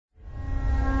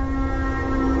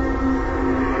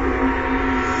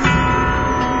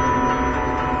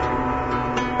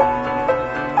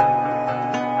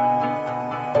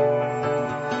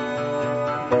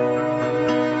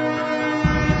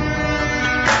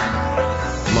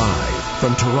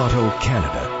From Toronto,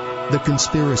 Canada, The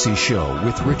Conspiracy Show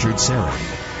with Richard Syrett.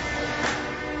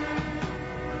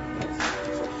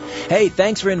 Hey,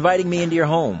 thanks for inviting me into your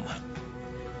home,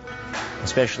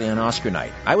 especially on Oscar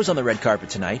night. I was on the red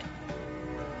carpet tonight.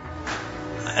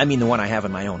 I mean the one I have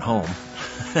in my own home.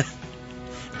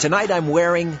 Tonight I'm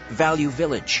wearing Value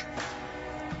Village.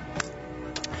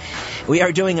 We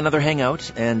are doing another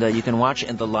hangout, and you can watch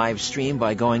the live stream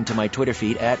by going to my Twitter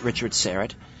feed at Richard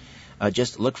Syrett.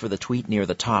 Just look for the tweet near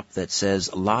the top that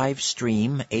says live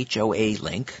stream HOA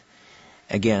link.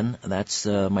 Again, that's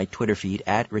my Twitter feed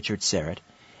at Richard Syrett.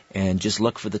 And just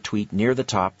look for the tweet near the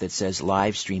top that says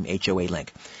live stream HOA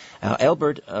link.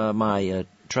 Albert, my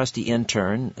trusty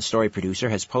intern, story producer,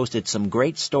 has posted some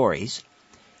great stories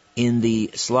in the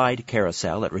slide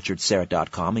carousel at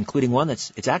richardsyrett.com, including one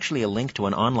it's actually a link to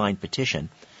an online petition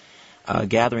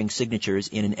gathering signatures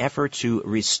in an effort to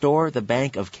restore the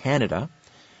Bank of Canada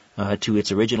to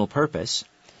its original purpose,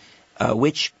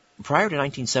 which prior to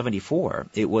 1974,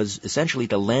 it was essentially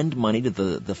to lend money to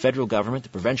the federal government, the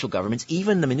provincial governments,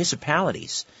 even the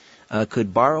municipalities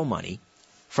could borrow money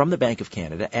from the Bank of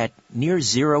Canada at near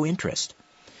zero interest.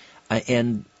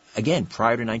 And again,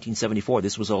 prior to 1974,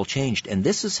 this was all changed. And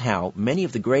this is how many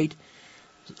of the great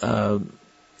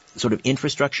sort of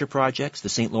infrastructure projects, the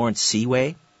St. Lawrence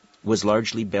Seaway was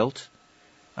largely built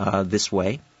this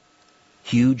way.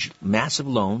 Huge, massive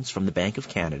loans from the Bank of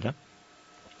Canada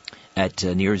at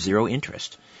near zero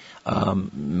interest.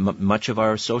 Much of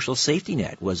our social safety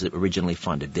net was originally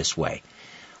funded this way.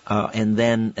 And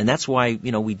that's why,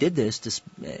 we did this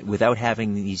without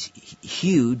having these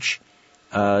huge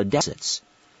deficits.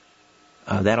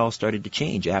 That all started to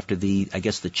change after the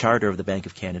charter of the Bank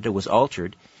of Canada was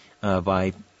altered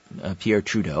by Pierre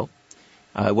Trudeau.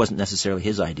 It wasn't necessarily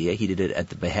his idea. He did it at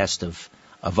the behest of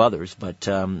others. But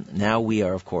now we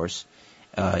are, of course,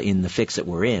 in the fix that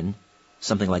we're in,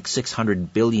 something like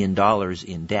 $600 billion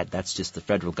in debt. That's just the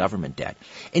federal government debt.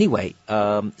 Anyway,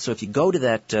 so if you go to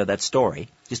that story,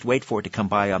 just wait for it to come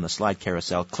by on the slide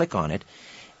carousel, click on it,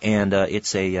 and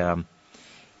it's a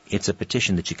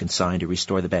petition that you can sign to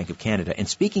restore the Bank of Canada. And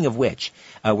speaking of which,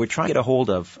 we're trying to get a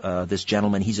hold of this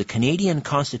gentleman. He's a Canadian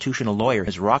constitutional lawyer.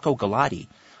 His Rocco Galati.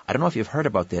 I don't know if you've heard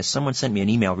about this. Someone sent me an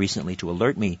email recently to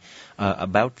alert me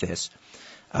about this.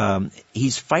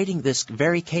 He's fighting this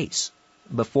very case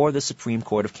before the Supreme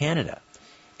Court of Canada.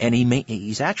 And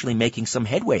he's actually making some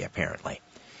headway, apparently.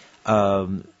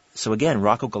 So again,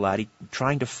 Rocco Galati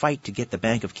trying to fight to get the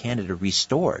Bank of Canada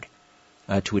restored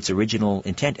to its original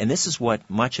intent. And this is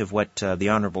much of what the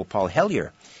Honorable Paul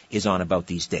Hellyer is on about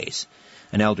these days,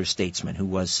 an elder statesman who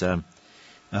was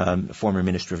former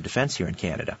Minister of Defense here in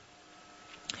Canada.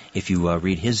 If you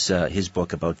read his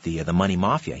book about the money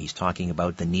mafia, he's talking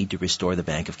about the need to restore the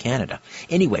Bank of Canada.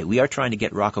 Anyway, we are trying to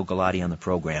get Rocco Galati on the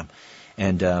program,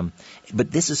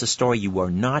 but this is a story you are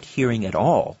not hearing at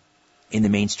all in the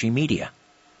mainstream media.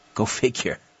 Go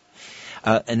figure.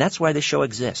 And that's why this show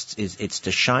exists. It's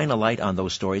to shine a light on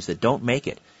those stories that don't make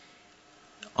it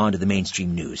onto the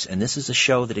mainstream news. And this is a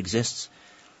show that exists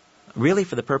really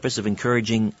for the purpose of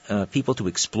encouraging people to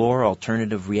explore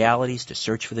alternative realities, to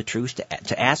search for the truth,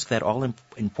 to ask that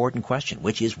all-important question,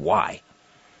 which is why.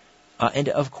 And,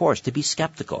 of course, to be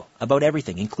skeptical about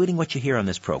everything, including what you hear on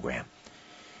this program,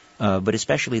 but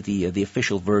especially the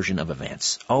official version of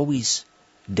events. Always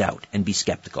doubt and be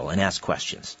skeptical and ask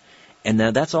questions. And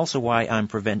that's also why I'm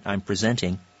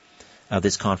presenting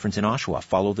this conference in Oshawa,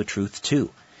 Follow the Truth 2,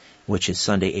 which is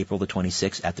Sunday, April the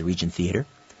 26th at the Regent Theatre.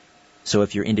 So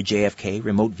if you're into JFK,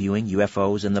 remote viewing,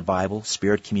 UFOs and the Bible,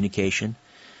 spirit communication,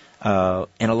 and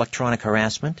electronic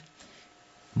harassment,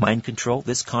 mind control,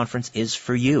 this conference is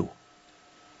for you.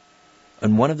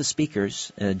 And one of the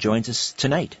speakers joins us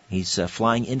tonight. He's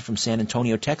flying in from San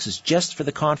Antonio, Texas, just for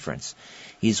the conference.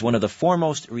 He's one of the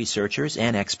foremost researchers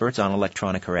and experts on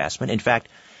electronic harassment. In fact,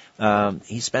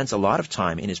 he spends a lot of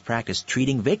time in his practice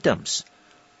treating victims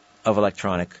of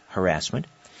electronic harassment.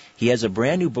 He has a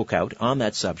brand new book out on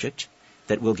that subject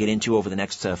that we'll get into over the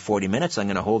next 40 minutes. I'm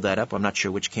going to hold that up. I'm not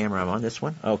sure which camera I'm on. This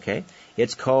one? Okay.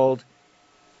 It's called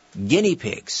Guinea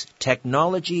Pigs,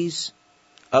 Technologies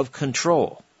of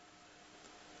Control.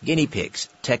 Guinea Pigs,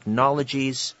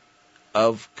 Technologies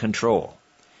of Control.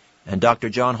 And Dr.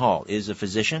 John Hall is a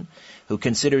physician who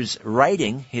considers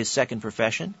writing his second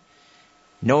profession.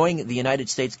 Knowing the United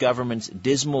States government's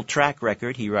dismal track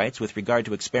record, he writes, with regard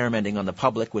to experimenting on the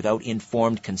public without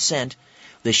informed consent,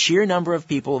 the sheer number of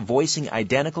people voicing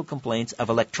identical complaints of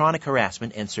electronic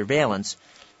harassment and surveillance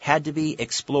had to be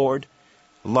explored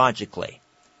logically.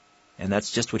 And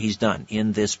that's just what he's done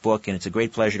in this book, and it's a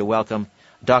great pleasure to welcome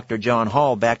Dr. John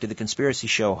Hall back to the Conspiracy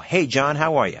Show. Hey, John,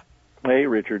 how are you? Hey,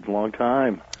 Richard, long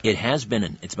time. It has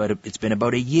been. It's been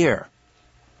about a year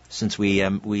since we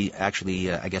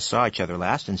actually I guess saw each other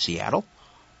last in Seattle.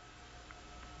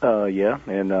 Yeah,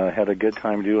 and had a good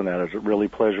time doing that. It was a really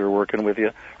pleasure working with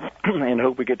you, and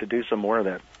hope we get to do some more of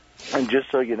that. And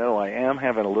just so you know, I am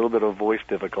having a little bit of voice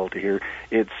difficulty here.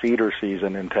 It's cedar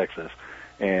season in Texas,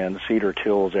 and cedar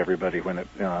kills everybody when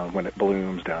it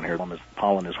blooms down here.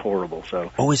 Pollen is horrible.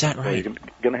 So. Oh, is that right? So you're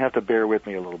going to have to bear with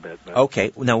me a little bit. But.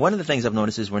 Okay. Now, one of the things I've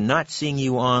noticed is we're not seeing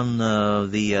you on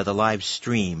the live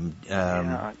stream.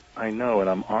 Yeah, I know, and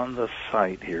I'm on the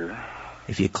site here.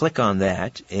 If you click on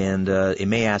that, and it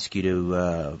may ask you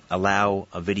to allow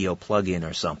a video plug-in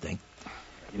or something.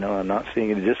 You know, I'm not seeing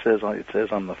it. It just says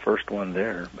I'm the first one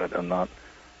there, but I'm not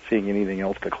seeing anything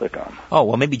else to click on. Oh,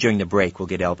 well, maybe during the break we'll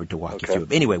get Albert to walk you through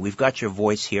it. Anyway, we've got your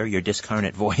voice here, your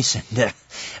discarnate voice, and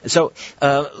so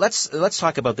let's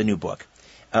talk about the new book,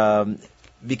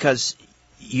 because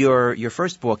your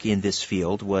first book in this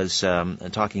field was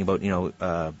talking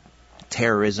about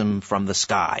terrorism from the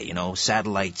sky,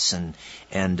 satellites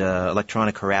and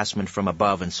electronic harassment from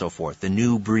above and so forth. The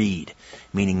new breed,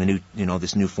 meaning the new,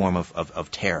 this new form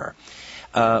of terror.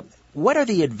 What are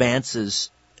the advances,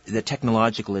 the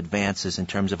technological advances in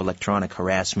terms of electronic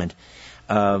harassment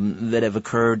that have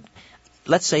occurred,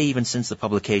 let's say even since the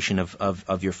publication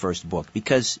of your first book?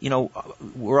 Because,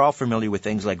 we're all familiar with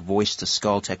things like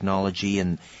voice-to-skull technology,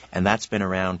 and that's been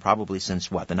around probably since,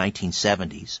 the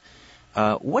 1970s.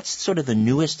 What's sort of the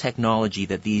newest technology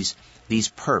that these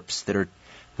perps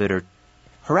that are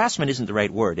harassment isn't the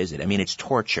right word, is it? I mean, it's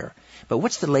torture. But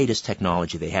what's the latest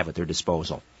technology they have at their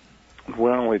disposal?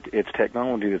 Well, it's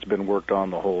technology that's been worked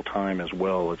on the whole time as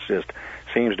well. It's just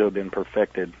seems to have been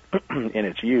perfected in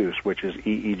its use, which is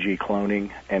EEG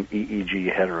cloning and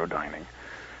EEG heterodyning.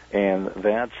 And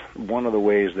that's one of the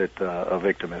ways that a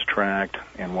victim is tracked,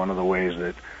 and one of the ways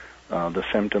that the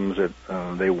symptoms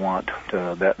that they want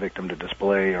that victim to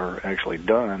display are actually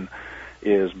done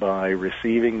is by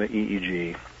receiving the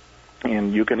EEG,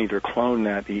 and you can either clone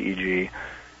that EEG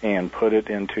and put it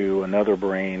into another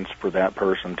brain for that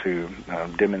person to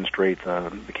demonstrate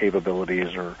the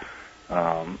capabilities or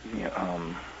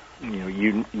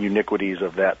uniquities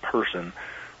of that person,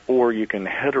 or you can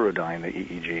heterodyne the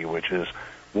EEG, which is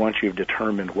once you've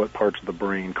determined what parts of the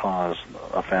brain cause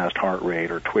a fast heart rate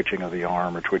or twitching of the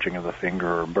arm or twitching of the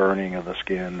finger or burning of the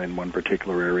skin in one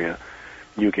particular area,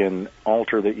 you can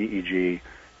alter the EEG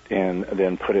and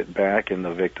then put it back in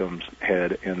the victim's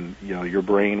head, and your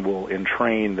brain will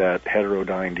entrain that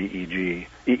heterodyned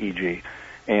EEG,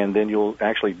 and then you'll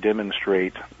actually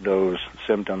demonstrate those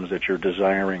symptoms that you're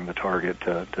desiring the target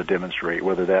to demonstrate,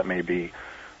 whether that may be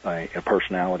a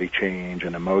personality change,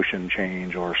 an emotion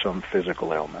change, or some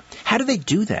physical ailment. How do they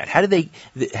do that? How do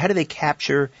they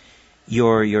capture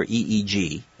your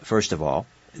EEG, first of all?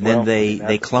 Then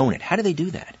they clone it. How do they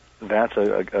do that? That's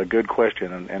a good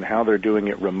question, and how they're doing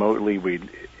it remotely.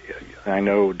 I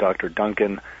know Dr.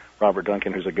 Robert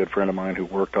Duncan, who's a good friend of mine, who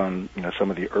worked on some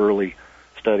of the early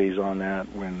studies on that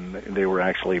when they were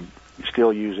actually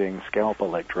still using scalp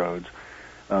electrodes.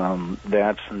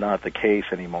 That's not the case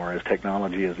anymore. As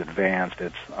technology has advanced,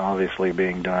 it's obviously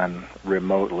being done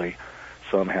remotely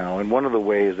somehow. And one of the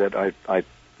ways that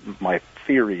my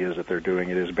theory is that they're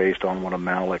doing it is based on one of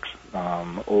Malik's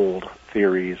old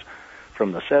theories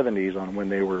from the 70s on when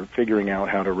they were figuring out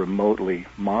how to remotely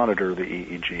monitor the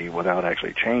EEG without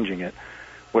actually changing it.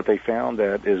 What they found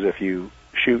that is if you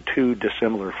shoot two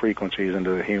dissimilar frequencies into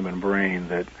the human brain,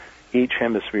 that each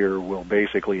hemisphere will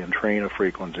basically entrain a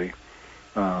frequency.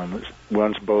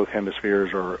 Once both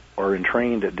hemispheres are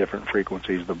entrained at different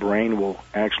frequencies, the brain will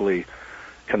actually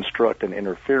construct an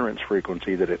interference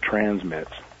frequency that it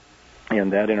transmits.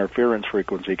 And that interference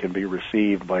frequency can be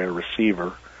received by a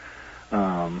receiver,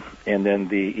 and then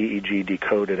the EEG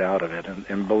decoded out of it.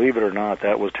 And believe it or not,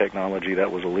 that was technology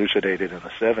that was elucidated in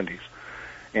the 70s.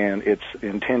 And its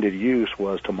intended use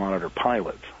was to monitor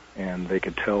pilots. And they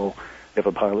could tell if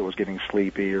a pilot was getting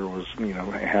sleepy or was,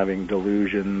 having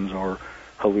delusions or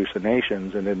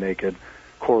hallucinations, and then they could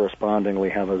correspondingly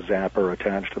have a zapper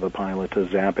attached to the pilot to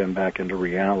zap him back into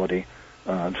reality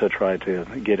to try to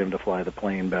get him to fly the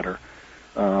plane better.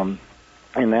 And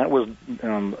that was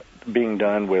being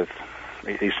done with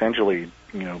essentially,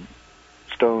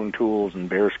 stone tools and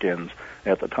bearskins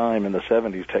at the time in the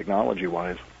 70s,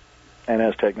 technology-wise. And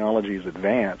as technology has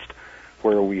advanced,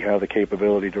 where we have the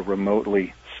capability to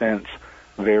remotely sense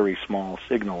very small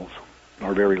signals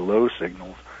or very low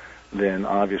signals, then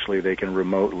obviously they can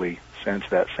remotely sense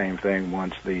that same thing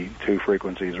once the two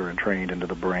frequencies are entrained into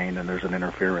the brain and there's an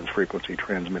interference frequency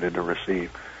transmitted to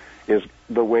receive. is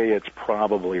the way it's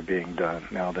probably being done.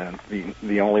 Now then,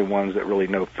 the only ones that really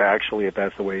know factually if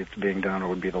that's the way it's being done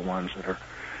would be the ones that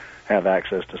have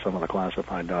access to some of the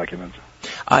classified documents.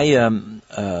 I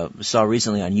saw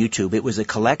recently on YouTube, it was a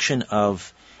collection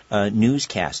of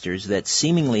newscasters that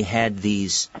seemingly had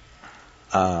these,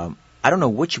 I don't know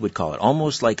what you would call it,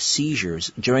 almost like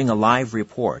seizures during a live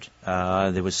report.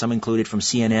 There was some included from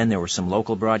CNN, there were some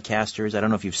local broadcasters, I don't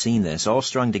know if you've seen this, all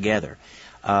strung together,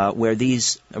 where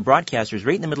these broadcasters,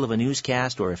 right in the middle of a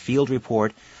newscast or a field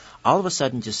report, all of a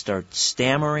sudden just start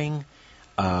stammering,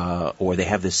 or they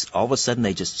have this, all of a sudden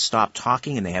they just stop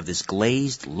talking and they have this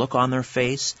glazed look on their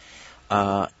face.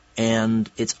 And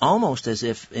it's almost as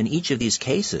if in each of these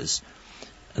cases,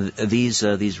 these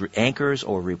anchors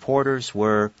or reporters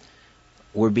were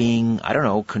being, I don't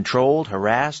know, controlled,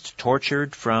 harassed,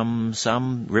 tortured from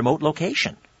some remote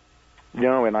location.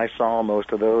 And I saw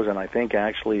most of those, and I think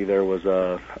actually there was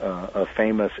a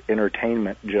famous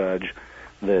entertainment judge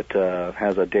that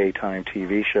has a daytime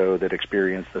TV show that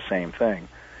experienced the same thing.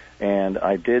 And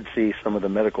I did see some of the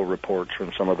medical reports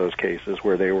from some of those cases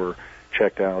where they were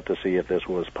checked out to see if this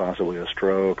was possibly a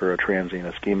stroke or a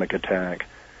transient ischemic attack.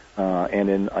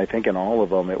 And I think in all of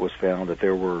them it was found that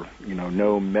there were,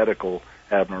 no medical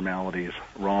abnormalities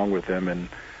wrong with them. And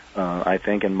I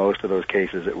think in most of those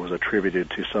cases it was attributed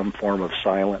to some form of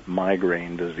silent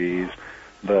migraine disease.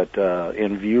 But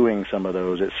in viewing some of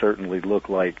those, it certainly looked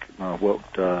like what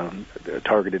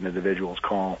targeted individuals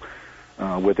call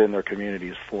within their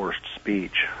communities forced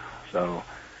speech. So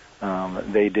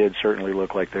they did certainly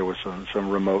look like there was some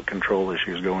remote control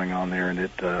issues going on there, and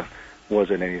it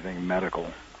wasn't anything medical.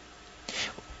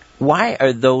 Why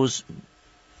are those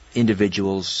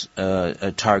individuals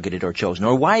targeted or chosen,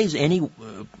 or why is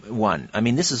anyone? I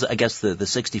mean, this is, I guess, the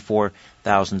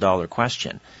 $64,000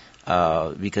 question.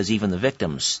 Because even the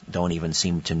victims don't even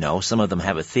seem to know. Some of them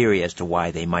have a theory as to why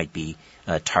they might be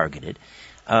targeted.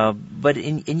 But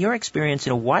in your experience,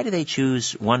 why do they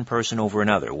choose one person over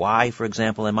another? Why, for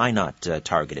example, am I not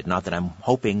targeted? Not that I'm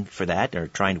hoping for that or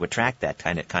trying to attract that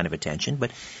kind of attention, but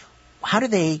how do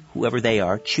they, whoever they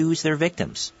are, choose their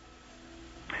victims?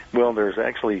 Well, there's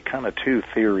actually kind of two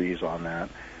theories on that.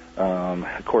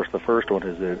 Of course, the first one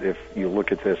is that if you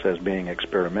look at this as being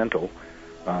experimental,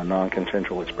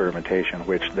 non-consensual experimentation,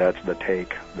 which that's the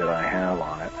take that I have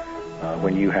on it.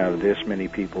 When you have this many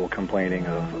people complaining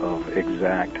of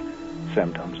exact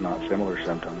symptoms, not similar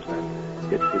symptoms, then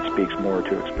it speaks more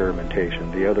to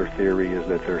experimentation. The other theory is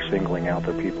that they're singling out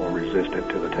the people resistant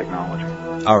to the technology.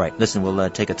 All right, listen, we'll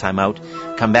take a time out.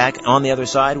 Come back on the other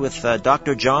side with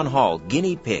Dr. John Hall,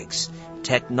 Guinea Pigs,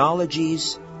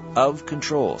 Technologies of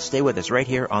Control. Stay with us right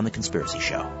here on The Conspiracy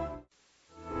Show.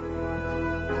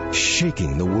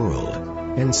 Shaking the world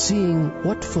and seeing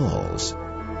what falls.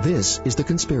 This is The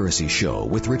Conspiracy Show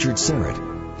with Richard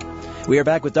Serrett. We are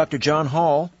back with Dr. John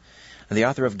Hall, the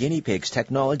author of Guinea Pigs,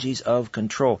 Technologies of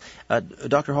Control.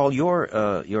 Dr. Hall,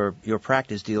 your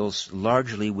practice deals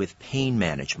largely with pain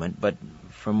management, but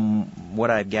from what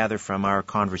I've gathered from our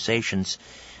conversations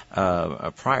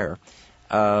prior,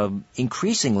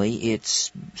 increasingly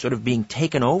it's sort of being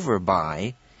taken over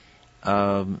by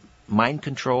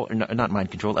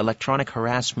electronic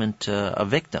harassment of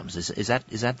victims. Is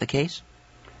that the case?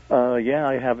 Yeah,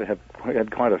 I have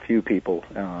had quite a few people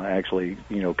actually,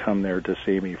 come there to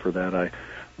see me for that. I,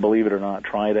 believe it or not,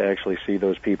 try to actually see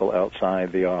those people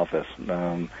outside the office.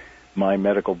 My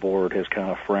medical board has kind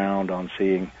of frowned on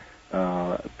seeing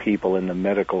people in the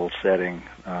medical setting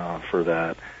for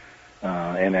that.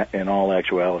 And in all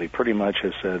actuality, pretty much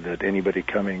has said that anybody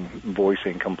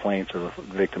voicing complaints of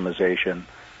victimization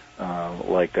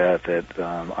like that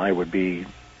I would be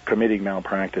committing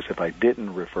malpractice if I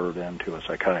didn't refer them to a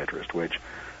psychiatrist, which,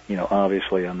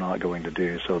 obviously I'm not going to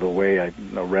do. So the way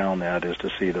around that is to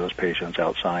see those patients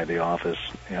outside the office,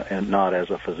 and not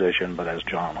as a physician, but as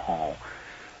John Hall.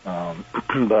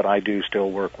 But I do still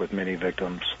work with many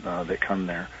victims that come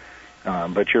there.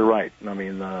 But you're right. I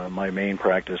mean, my main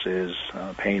practice is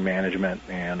pain management,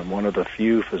 and one of the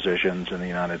few physicians in the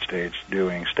United States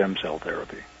doing stem cell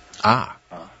therapy.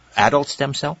 Adult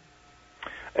stem cell?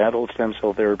 Adult stem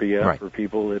cell therapy, yeah, right. For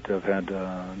people that have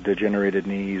had degenerated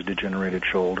knees, degenerated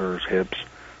shoulders, hips.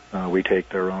 We take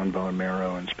their own bone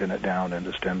marrow and spin it down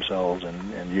into stem cells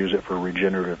and use it for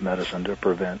regenerative medicine to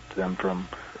prevent them from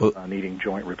needing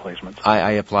joint replacements.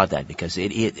 I applaud that because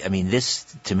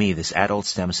this adult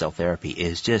stem cell therapy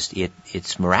is just,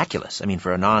 it's miraculous. I mean,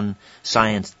 for a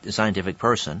non-scientific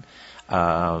person,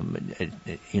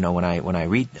 when I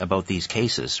read about these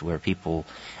cases where people,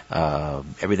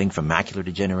 everything from macular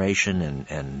degeneration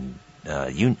and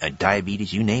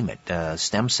diabetes, you name it. Adult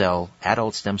stem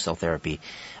cell therapy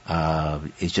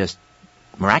is just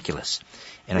miraculous.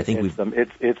 And I think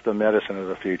it's the medicine of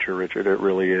the future, Richard. It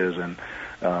really is. And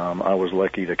I was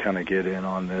lucky to kind of get in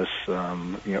on this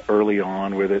early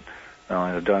on with it.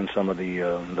 I've done some of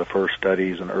the first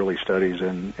studies and early studies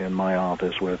in my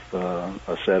office with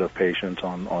a set of patients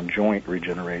on joint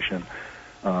regeneration.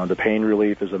 The pain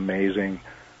relief is amazing,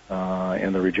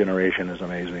 and the regeneration is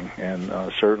amazing, and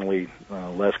certainly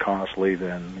less costly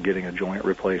than getting a joint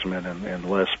replacement, and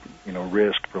less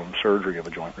risk from surgery of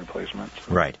a joint replacement.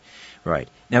 So. Right.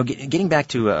 Now, getting back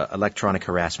to electronic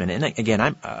harassment, and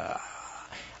again,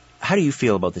 how do you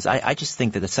feel about this? I just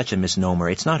think that it's such a misnomer.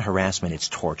 It's not harassment; it's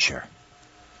torture.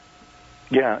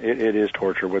 Yeah, it is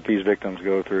torture. What these victims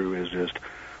go through is just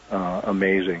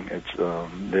amazing. It's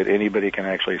that anybody can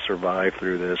actually survive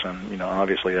through this, and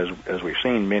obviously, as we've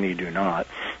seen, many do not.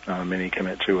 Many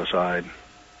commit suicide,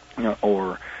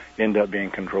 or end up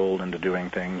being controlled into doing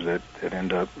things that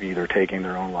end up either taking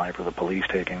their own life or the police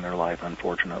taking their life,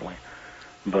 unfortunately.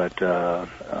 But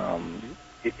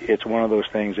it's one of those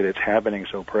things that it's happening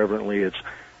so prevalently.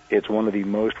 It's one of the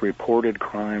most reported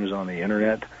crimes on the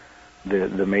internet.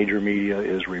 The major media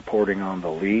is reporting on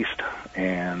the least,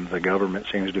 and the government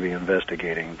seems to be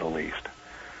investigating the least.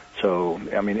 So,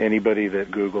 anybody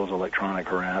that Googles electronic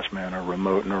harassment or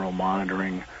remote neural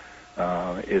monitoring,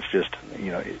 it's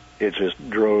just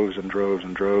droves and droves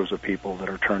and droves of people that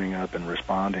are turning up and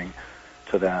responding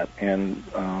to that. And,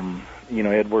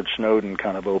 Edward Snowden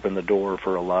kind of opened the door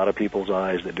for a lot of people's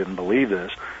eyes that didn't believe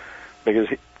this, because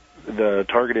the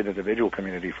targeted individual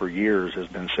community for years has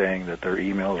been saying that their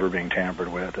emails were being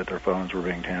tampered with, that their phones were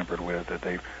being tampered with, that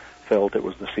they felt it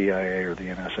was the CIA or the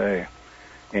NSA.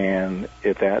 And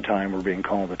at that time, we're being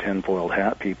called the tinfoiled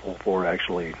hat people for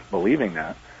actually believing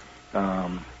that.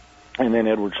 And then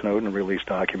Edward Snowden released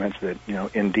documents that,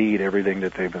 indeed everything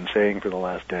that they've been saying for the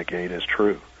last decade is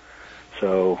true.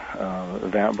 So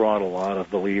that brought a lot of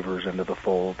believers into the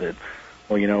fold that,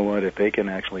 well, you know what, if they can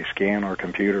actually scan our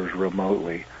computers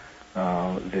remotely,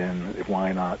 then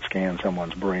why not scan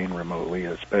someone's brain remotely,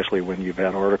 especially when you've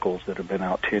had articles that have been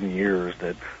out 10 years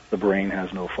that the brain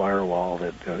has no firewall,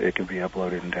 that it can be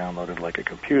uploaded and downloaded like a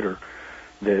computer,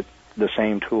 that the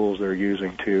same tools they're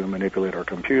using to manipulate our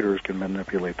computers can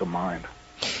manipulate the mind.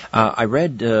 I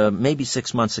read maybe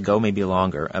 6 months ago, maybe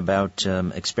longer, about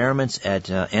experiments at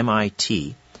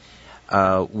MIT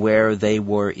where they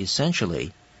were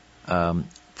essentially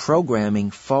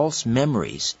programming false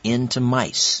memories into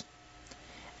mice.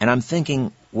 And I'm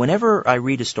thinking, whenever I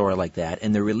read a story like that,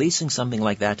 and they're releasing something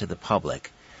like that to the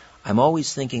public, I'm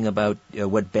always thinking about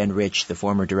what Ben Rich, the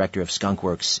former director of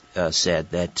Skunkworks, said,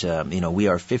 that, we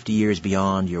are 50 years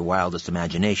beyond your wildest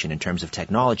imagination in terms of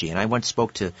technology. And I once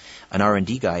spoke to an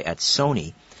R&D guy at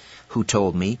Sony who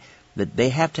told me that they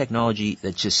have technology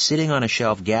that's just sitting on a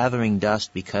shelf gathering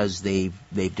dust because they've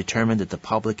determined that the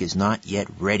public is not yet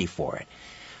ready for it.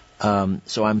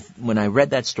 So when I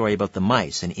read that story about the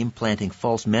mice and implanting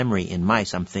false memory in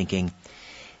mice, I'm thinking,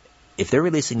 if they're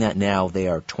releasing that now, they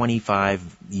are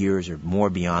 25 years or more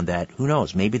beyond that. Who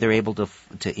knows? Maybe they're able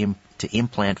to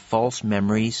implant false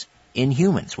memories in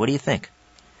humans. What do you think?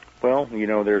 Well,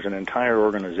 there's an entire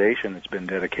organization that's been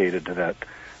dedicated to that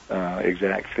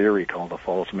exact theory called the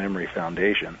False Memory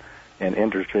Foundation. And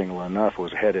interestingly enough,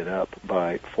 was headed up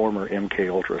by former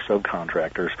MKUltra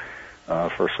subcontractors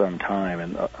for some time,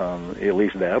 and at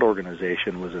least that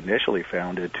organization was initially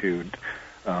founded to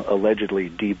allegedly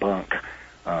debunk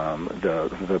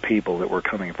the people that were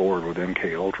coming forward with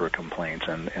MKUltra complaints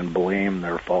and blame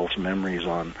their false memories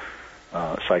on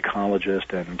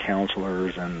psychologists and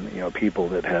counselors and people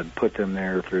that had put them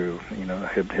there through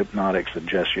hypnotic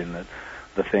suggestion that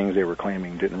the things they were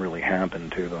claiming didn't really happen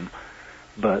to them.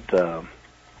 But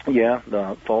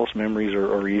the false memories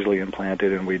are easily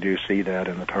implanted, and we do see that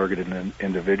in the targeted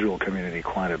individual community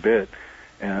quite a bit.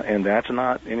 And that's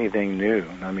not anything new.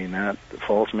 That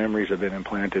false memories have been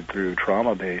implanted through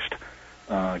trauma-based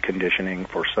conditioning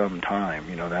for some time.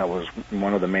 That was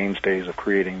one of the mainstays of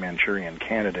creating Manchurian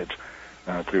candidates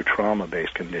through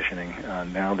trauma-based conditioning.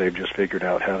 Now they've just figured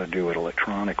out how to do it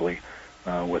electronically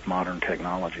with modern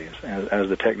technologies. As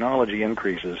the technology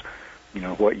increases,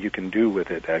 what you can do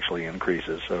with it actually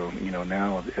increases. So,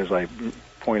 now, as I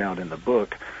point out in the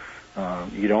book,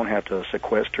 you don't have to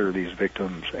sequester these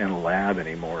victims in a lab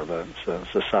anymore. The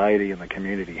society and the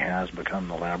community has become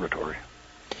the laboratory.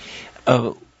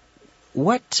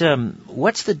 What's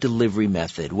the delivery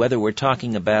method? Whether we're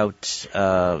talking about,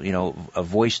 a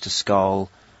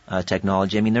voice-to-skull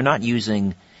technology. They're not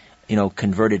using,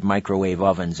 converted microwave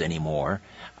ovens anymore.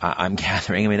 I'm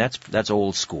gathering. I mean, that's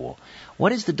old school.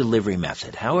 What is the delivery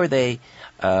method? How are they,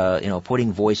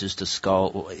 putting voices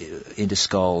into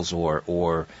skulls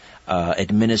or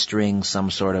administering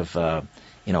some sort of,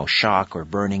 shock or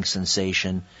burning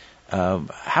sensation?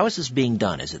 How is this being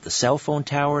done? Is it the cell phone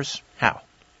towers? How?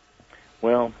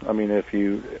 Well, I mean,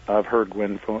 I've heard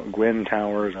Gwen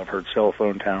towers, I've heard cell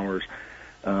phone towers.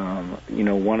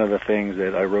 One of the things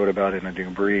that I wrote about in A New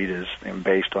Breed is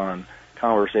based on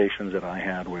conversations that I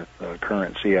had with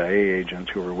current CIA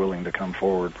agents who were willing to come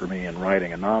forward for me in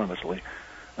writing anonymously,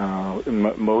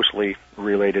 mostly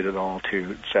related it all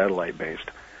to satellite-based.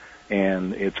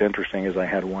 And it's interesting, as I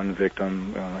had one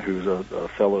victim who's a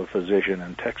fellow physician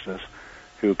in Texas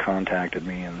who contacted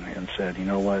me and said, you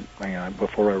know what,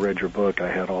 before I read your book, I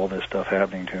had all this stuff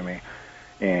happening to me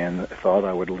and thought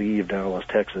I would leave Dallas,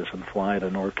 Texas and fly to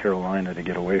North Carolina to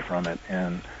get away from it,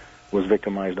 and was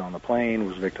victimized on the plane,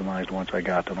 was victimized once I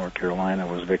got to North Carolina,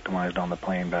 was victimized on the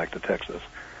plane back to Texas,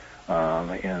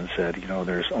 and said,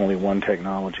 there's only one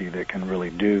technology that can really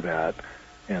do that,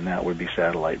 and that would be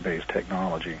satellite-based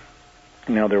technology.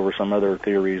 Now, there were some other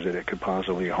theories that it could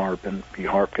possibly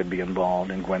HARP could be involved,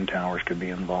 and Gwen towers could be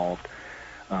involved.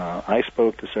 I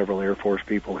spoke to several Air Force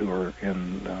people who are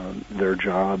in their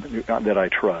job, that I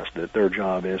trust, that their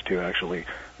job is to actually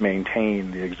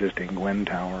maintain the existing Gwen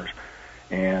towers.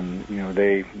 And,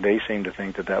 they seem to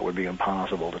think that would be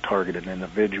impossible to target an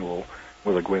individual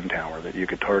with a Gwen tower, that you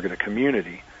could target a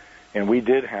community. And we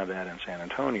did have that in San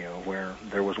Antonio, where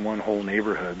there was one whole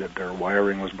neighborhood that their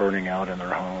wiring was burning out in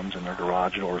their homes and their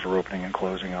garage doors were opening and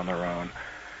closing on their own.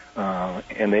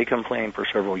 And they complained for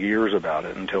several years about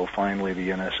it until finally the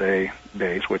NSA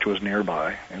base, which was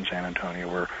nearby in San Antonio,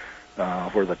 where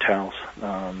the TAOS,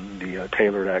 the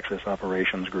Tailored Access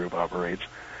Operations Group operates,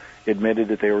 admitted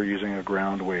that they were using a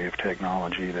ground wave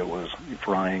technology that was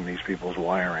frying these people's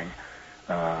wiring.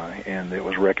 And it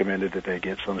was recommended that they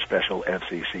get some special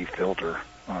FCC filter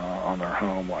on their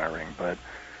home wiring. But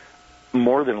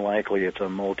more than likely, it's a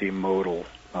multimodal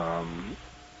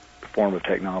form of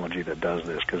technology that does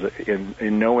this. Because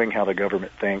in knowing how the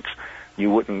government thinks, you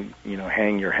wouldn't,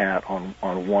 hang your hat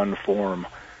on one form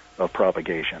of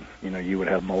propagation. You would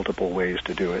have multiple ways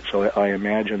to do it. So I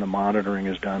imagine the monitoring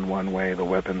is done one way, the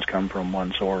weapons come from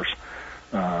one source,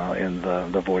 and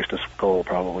the voice to skull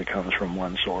probably comes from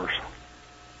one source.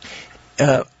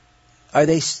 Are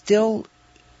they still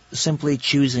simply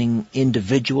choosing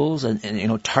individuals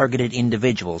and targeted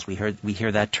individuals? We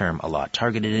hear that term a lot,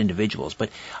 targeted individuals.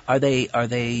 But are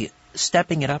they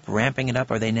stepping it up, ramping it up?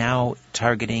 Are they now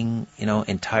targeting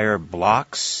entire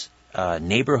blocks,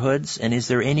 neighborhoods? And is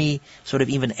there any sort of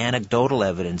even anecdotal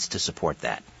evidence to support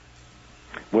that?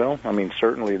 Well,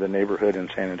 certainly the neighborhood in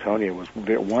San Antonio was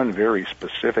one very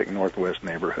specific Northwest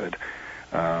neighborhood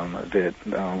that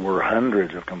were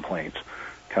hundreds of complaints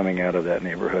coming out of that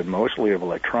neighborhood, mostly of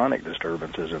electronic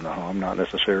disturbances in the home, not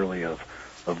necessarily of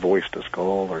a voice to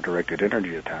skull or directed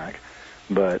energy attack.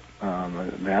 But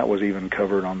that was even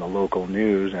covered on the local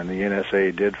news, and the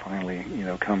NSA did finally,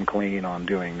 come clean on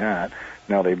doing that.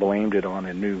 Now, they blamed it on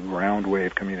a new ground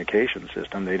wave communication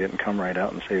system. They didn't come right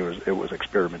out and say it was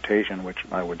experimentation, which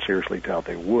I would seriously doubt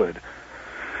they would.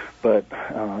 But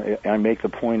I make the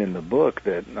point in the book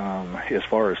that as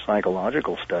far as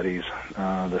psychological studies,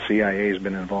 the CIA has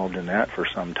been involved in that for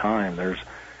some time. There's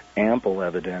ample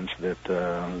evidence that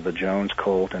the Jones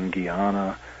cult in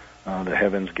Guyana, the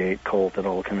Heaven's Gate cult that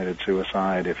all committed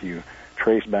suicide, if you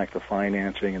trace back the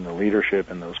financing and the leadership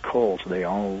in those cults, they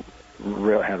all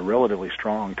had relatively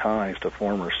strong ties to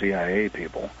former CIA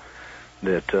people.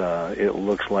 That it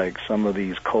looks like some of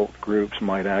these cult groups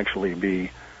might actually be,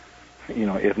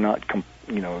 if not,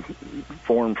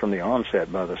 formed from the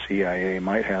onset by the CIA,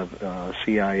 might have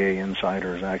CIA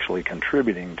insiders actually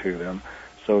contributing to them,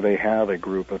 so they have a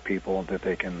group of people that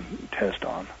they can test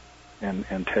on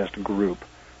and test group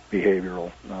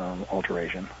behavioral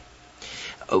alteration.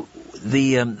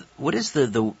 What is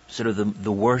the sort of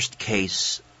the worst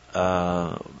case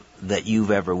that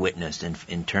you've ever witnessed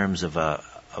in terms of a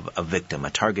victim, a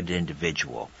targeted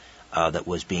individual that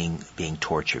was being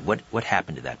tortured? What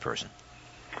happened to that person?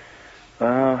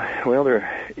 Well,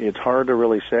 it's hard to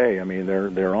really say.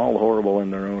 They're all horrible in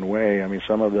their own way.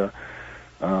 Some of the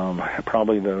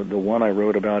probably the one I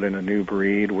wrote about in A New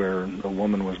Breed, where the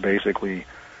woman was basically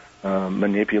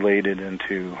manipulated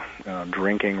into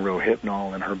drinking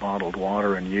Rohypnol in her bottled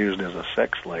water and used as a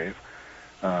sex slave,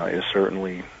 is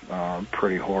certainly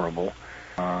pretty horrible.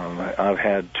 I've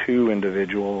had two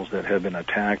individuals that have been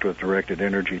attacked with directed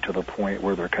energy to the point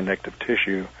where their connective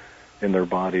tissue in their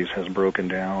bodies has broken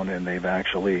down, and they've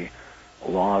actually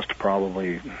lost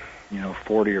probably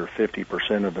 40 or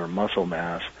 50% of their muscle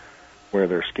mass, where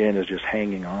their skin is just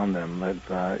hanging on them.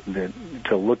 That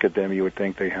to look at them, you would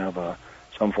think they have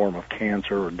some form of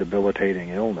cancer or debilitating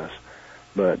illness.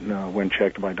 But when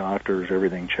checked by doctors,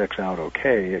 everything checks out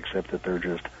okay, except that they're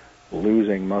just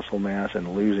losing muscle mass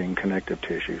and losing connective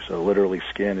tissue. So literally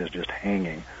skin is just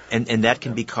hanging. And that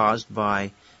can be caused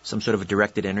by some sort of a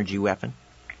directed energy weapon?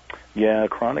 Yeah,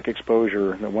 chronic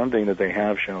exposure. The one thing that they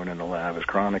have shown in the lab is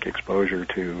chronic exposure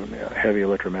to heavy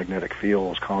electromagnetic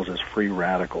fields causes free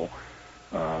radicals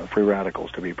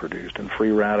to be produced. And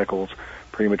free radicals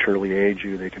prematurely age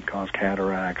you. They can cause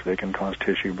cataracts. They can cause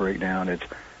tissue breakdown. It's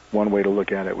one way to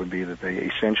look at it would be that they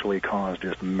essentially cause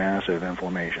just massive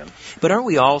inflammation. But aren't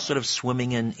we all sort of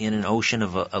swimming in an ocean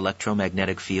of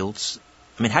electromagnetic fields?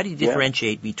 I mean, how do you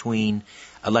differentiate between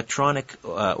electronic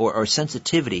or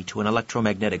sensitivity to an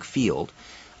electromagnetic field,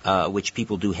 which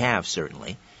people do have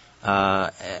certainly,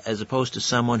 as opposed to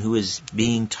someone who is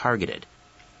being targeted?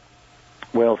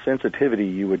 Well, sensitivity,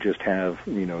 you would just have,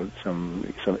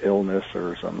 some illness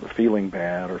or some feeling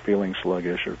bad or feeling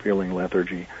sluggish or feeling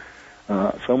lethargy.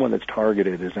 Someone that's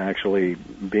targeted is actually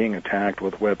being attacked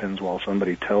with weapons while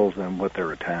somebody tells them what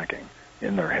they're attacking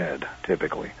in their head,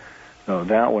 typically. So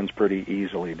that one's pretty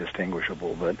easily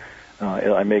distinguishable. But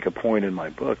I make a point in my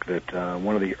book that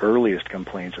one of the earliest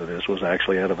complaints of this was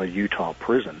actually out of a Utah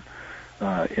prison.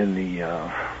 In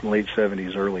the late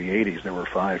 70s, early 80s, there were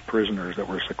 5 prisoners that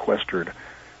were sequestered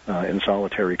in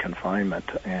solitary confinement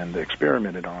and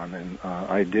experimented on. And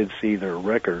I did see their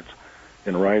records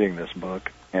in writing this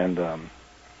book. And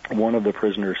one of the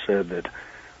prisoners said that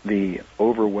the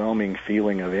overwhelming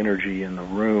feeling of energy in the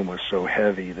room was so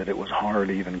heavy that it was hard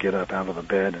to even get up out of the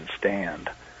bed and stand.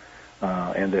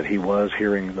 And that he was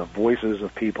hearing the voices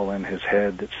of people in his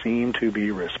head that seemed to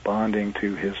be responding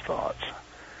to his thoughts.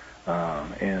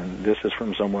 And this is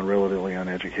from someone relatively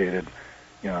uneducated,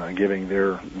 giving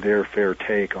their fair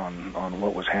take on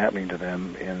what was happening to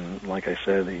them in, like I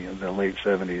said, the late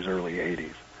 70s, early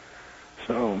 80s.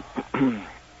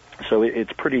 So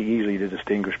it's pretty easy to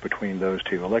distinguish between those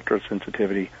two.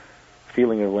 Electrosensitivity,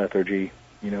 feeling of lethargy,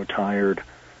 tired,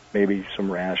 maybe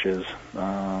some rashes,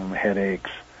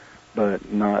 headaches,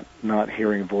 but not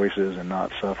hearing voices and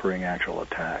not suffering actual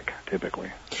attack,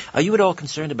 typically. Are you at all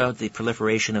concerned about the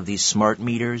proliferation of these smart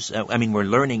meters? I mean, we're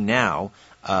learning now.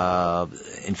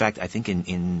 In fact, I think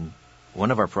in one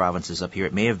of our provinces up here,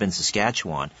 it may have been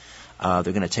Saskatchewan, they're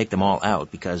going to take them all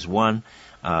out because, one,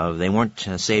 they weren't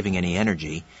saving any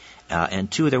energy,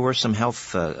 and 2, there were some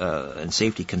health and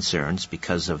safety concerns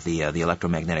because of the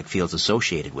electromagnetic fields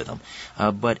associated with them.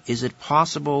 But is it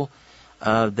possible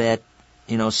that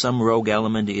some rogue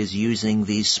element is using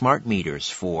these smart meters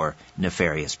for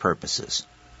nefarious purposes?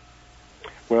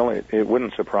 Well, it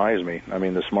wouldn't surprise me. I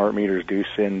mean, the smart meters do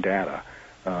send data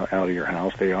out of your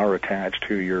house. They are attached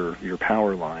to your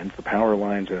power lines. The power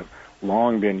lines have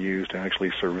long been used to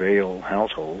actually surveil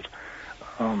households.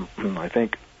 I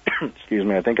think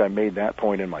I made that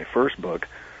point in my first book.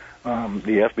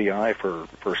 The FBI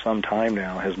for some time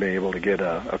now has been able to get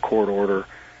a court order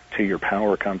to your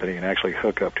power company and actually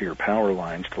hook up to your power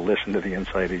lines to listen to the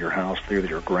inside of your house through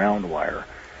your ground wire.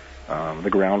 The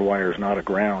ground wire is not a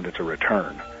ground, it's a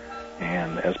return.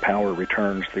 And as power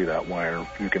returns through that wire,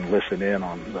 you can listen in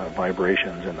on the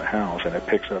vibrations in the house, and it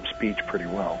picks up speech pretty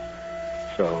well.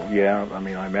 So, yeah, I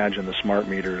mean, I imagine the smart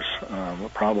meters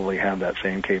will probably have that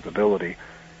same capability.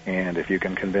 And if you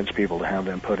can convince people to have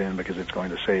them put in because it's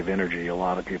going to save energy, a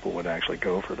lot of people would actually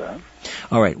go for that.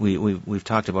 All right, we've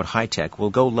talked about high-tech. We'll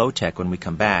go low-tech when we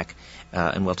come back,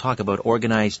 and we'll talk about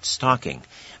organized stalking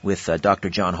with Dr.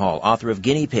 John Hall, author of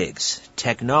Guinea Pigs,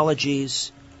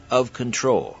 Technologies of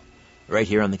Control, right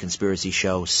here on The Conspiracy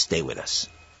Show. Stay with us.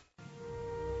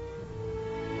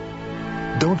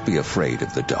 Don't be afraid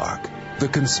of the dark. The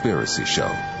Conspiracy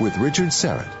Show with Richard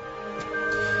Serrett.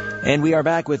 And we are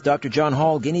back with Dr. John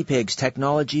Hall, Guinea Pigs,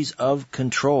 Technologies of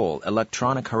Control,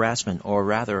 Electronic Harassment, or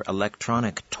rather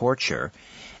electronic torture.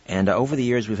 And over the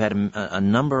years, we've had a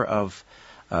number of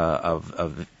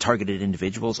targeted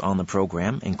individuals on the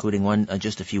program, including one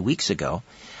just a few weeks ago.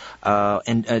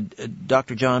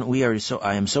 Dr. John,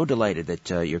 I am so delighted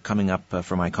that you're coming up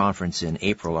for my conference in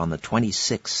April on the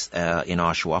 26th in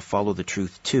Oshawa, Follow the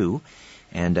Truth 2.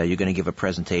 And you're going to give a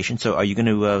presentation. So are you going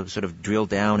to sort of drill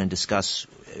down and discuss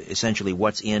essentially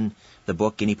what's in the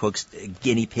book, Guinea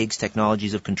Pigs,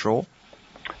 Technologies of Control?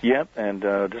 Yep, and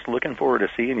just looking forward to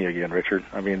seeing you again, Richard.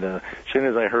 I mean, as soon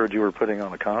as I heard you were putting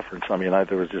on a conference,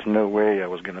 there was just no way I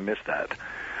was going to miss that.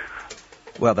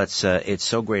 Well, that's it's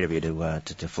so great of you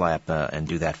to fly up and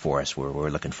do that for us.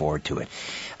 We're looking forward to it.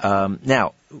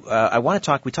 Now, I want to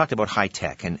talk. We talked about high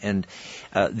tech, and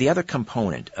the other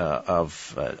component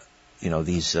of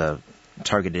these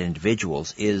targeted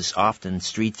individuals is often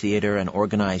street theater and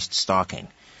organized stalking.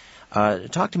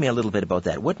 Talk to me a little bit about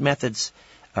that. What methods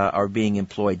are being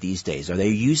employed these days? Are they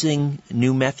using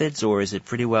new methods, or is it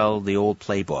pretty well the old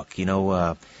playbook?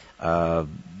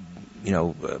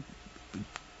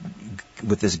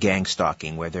 With this gang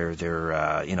stalking, where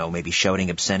they're maybe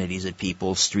shouting obscenities at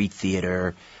people, street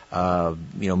theater,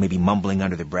 maybe mumbling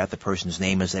under their breath the person's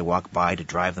name as they walk by to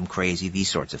drive them crazy, these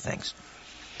sorts of things.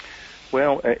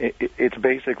 Well, it's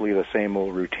basically the same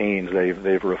old routines.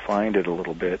 They've refined it a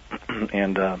little bit,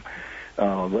 and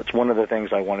that's one of the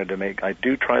things I wanted to make. I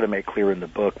do try to make clear in the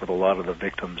book with a lot of the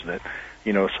victims that,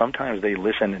 sometimes they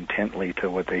listen intently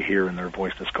to what they hear in their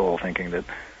voice-to-skull, thinking that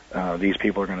these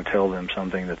people are going to tell them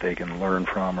something that they can learn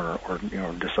from, or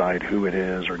decide who it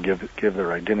is, or give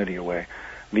their identity away.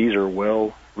 These are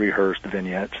well-rehearsed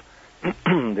vignettes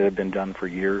that have been done for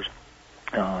years,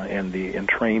 and the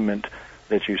entrainment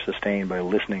that you sustain by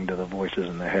listening to the voices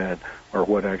in the head are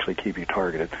what actually keep you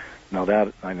targeted. Now,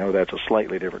 that I know that's a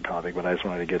slightly different topic, but I just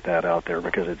wanted to get that out there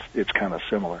because it's kind of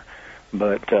similar.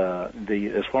 But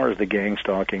as far as the gang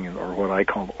stalking, or what I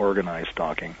call organized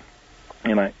stalking,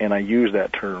 and I use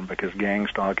that term because gang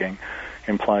stalking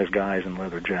implies guys in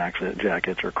leather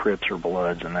jackets or Crips or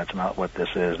Bloods, and that's not what this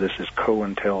is. This is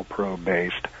COINTELPRO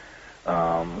based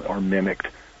or mimicked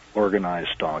organized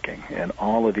stalking, and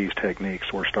all of these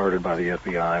techniques were started by the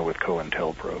FBI with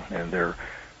COINTELPRO, and they're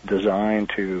designed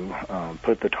to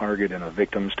put the target in a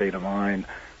victim state of mind,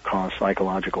 cause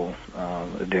psychological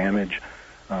damage,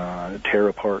 tear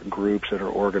apart groups that are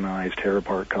organized, tear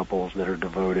apart couples that are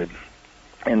devoted,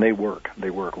 and they work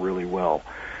really well.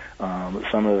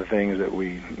 Some of the things that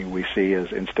we see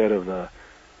is, instead of the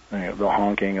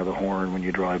honking of the horn when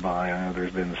you drive by, I know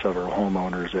there's been several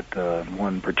homeowners that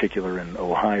one particular in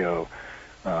Ohio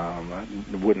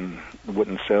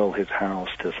wouldn't sell his house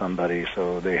to somebody,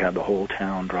 so they had the whole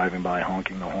town driving by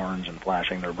honking the horns and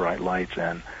flashing their bright lights.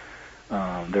 And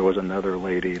there was another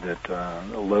lady that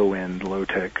low-end,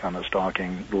 low-tech kind of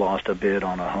stalking, lost a bid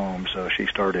on a home, so she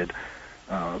started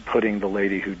putting the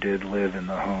lady who did live in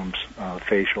the home's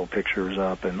facial pictures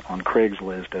up and on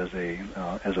Craigslist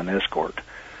as an escort,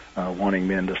 wanting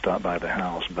men to stop by the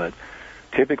house. But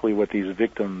typically what these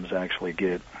victims actually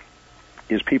get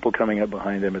is people coming up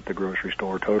behind them at the grocery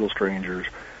store, total strangers,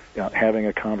 having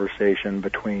a conversation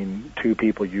between two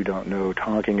people you don't know,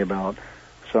 talking about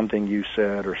something you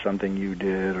said or something you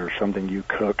did or something you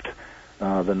cooked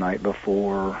the night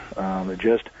before,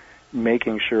 just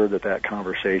making sure that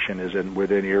conversation is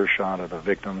within earshot of the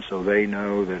victim, so they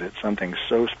know that it's something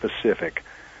so specific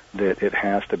that it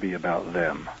has to be about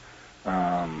them.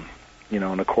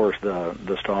 And of course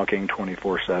the stalking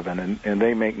 24/7, and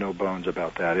they make no bones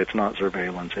about that. It's not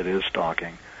surveillance; it is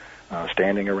stalking.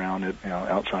 Standing around it,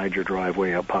 outside your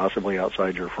driveway, possibly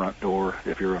outside your front door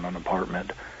if you're in an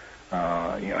apartment.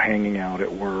 Hanging out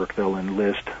at work. They'll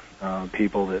enlist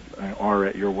people that are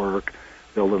at your work.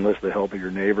 They'll enlist the help of your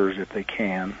neighbors if they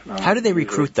can. How do they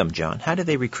recruit them, John? How do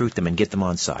they recruit them and get them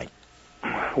on side?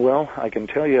 Well, I can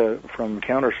tell you from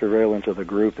counter-surveillance of the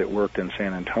group that worked in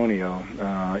San Antonio,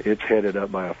 it's headed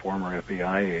up by a former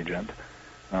FBI agent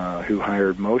who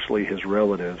hired mostly his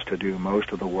relatives to do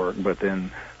most of the work, but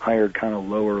then hired kind of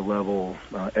lower-level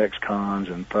ex-cons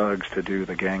and thugs to do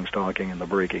the gang stalking and the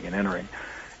breaking and entering.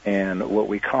 And what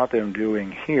we caught them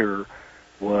doing here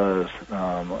was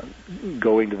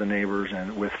going to the neighbors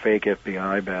and with fake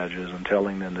FBI badges and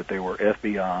telling them that they were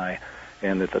FBI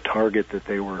and that the target that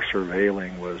they were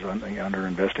surveilling was under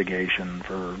investigation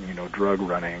for drug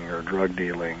running or drug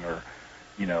dealing or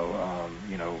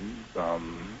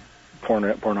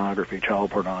pornography,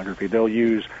 child pornography. They'll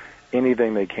use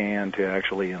anything they can to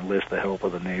actually enlist the help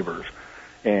of the neighbors.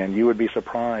 And you would be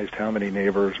surprised how many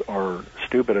neighbors are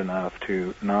stupid enough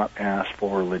to not ask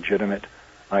for legitimate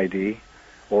ID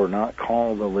or not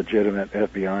call the legitimate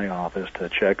FBI office to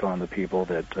check on the people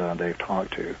that they've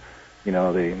talked to.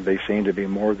 They seem to be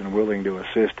more than willing to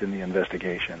assist in the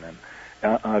investigation.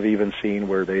 And I've even seen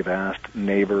where they've asked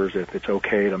neighbors if it's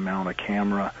okay to mount a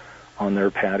camera on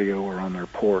their patio or on their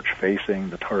porch facing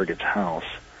the target's house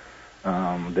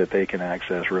that they can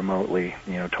access remotely,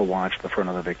 to watch the front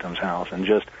of the victim's house. And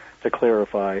just to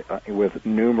clarify, with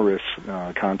numerous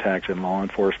contacts in law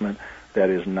enforcement, that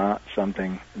is not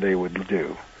something they would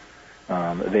do.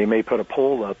 They may put a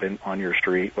pole up on your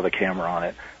street with a camera on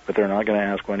it, but they're not going to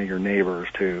ask one of your neighbors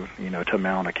to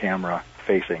mount a camera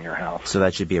facing your house. So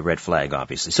that should be a red flag,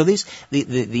 obviously. So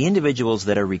the individuals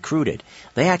that are recruited,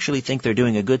 they actually think they're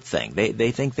doing a good thing.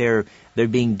 They think they're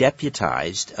being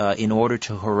deputized in order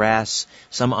to harass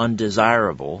some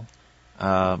undesirable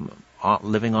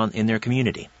living in their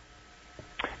community.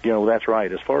 That's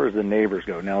right. As far as the neighbors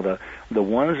go, now the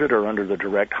ones that are under the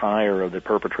direct hire of the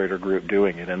perpetrator group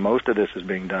doing it, and most of this is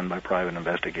being done by private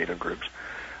investigative groups,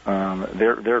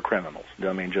 they're criminals.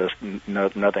 I mean, just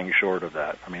nothing short of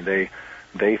that. I mean,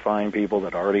 they find people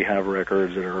that already have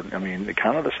records that are, I mean,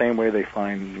 kind of the same way they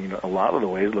find, a lot of the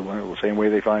ways, the same way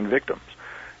they find victims.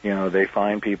 They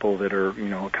find people that are,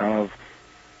 kind of,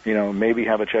 maybe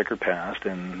have a checkered past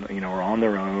and, are on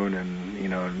their own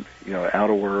and, out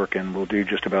of work and will do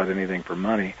just about anything for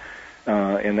money.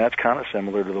 And that's kind of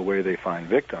similar to the way they find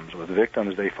victims. With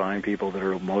victims, they find people that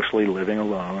are mostly living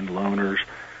alone, loners,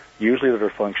 usually that are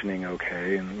functioning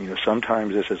okay. And,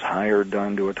 sometimes this is hired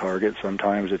done to a target.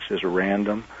 Sometimes it's just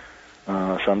random.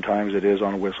 Sometimes it is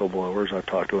on whistleblowers. I've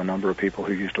talked to a number of people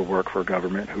who used to work for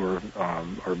government who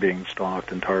are being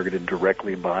stalked and targeted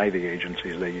directly by the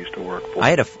agencies they used to work for. I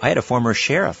had a former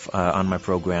sheriff on my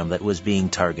program that was being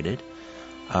targeted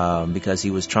because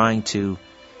he was trying to,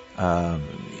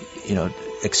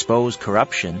 expose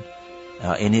corruption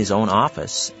in his own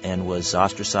office and was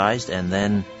ostracized. And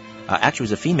then, actually,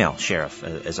 was a female sheriff,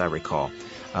 as I recall.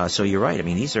 So you're right. I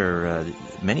mean, these are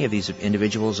many of these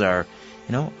individuals are,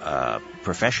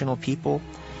 professional people.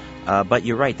 But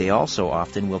you're right. They also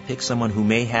often will pick someone who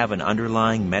may have an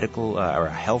underlying medical or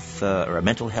a health or a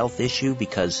mental health issue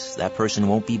because that person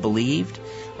won't be believed.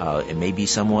 It may be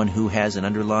someone who has an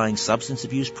underlying substance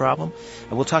abuse problem.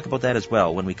 And we'll talk about that as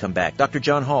well when we come back. Dr.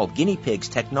 John Hall, Guinea Pigs,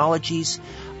 Technologies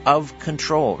of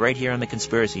Control, right here on The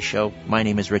Conspiracy Show. My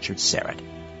name is Richard Serrett.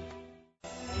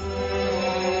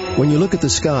 When you look at the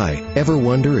sky, ever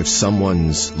wonder if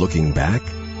someone's looking back?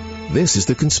 This is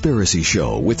The Conspiracy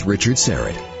Show with Richard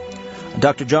Serrett.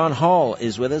 Dr. John Hall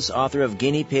is with us, author of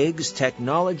Guinea Pigs,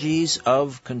 Technologies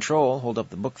of Control. Hold up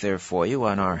the book there for you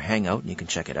on our Hangout, and you can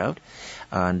check it out.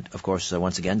 And, of course,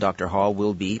 once again, Dr. Hall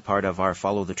will be part of our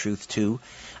Follow the Truth 2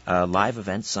 live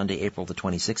event Sunday, April the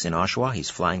 26th in Oshawa. He's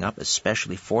flying up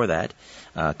especially for that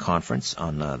conference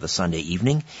on the Sunday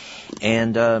evening.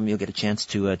 And you'll get a chance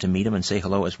to meet him and say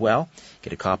hello as well.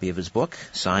 Get a copy of his book,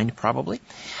 signed probably.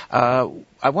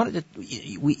 I wanted to,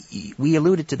 we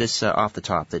alluded to this off the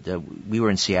top, that we were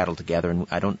in Seattle together, and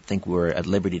I don't think we're at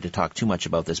liberty to talk too much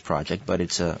about this project, but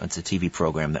it's a TV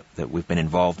program that we've been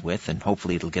involved with, and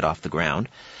hopefully it'll get off the ground.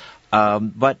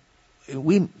 But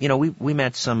we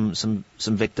met some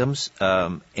victims,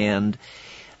 and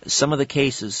some of the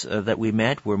cases that we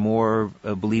met were more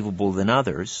believable than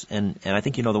others, and I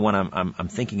think the one I'm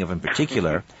thinking of in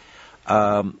particular.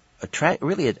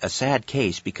 Really a sad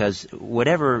case because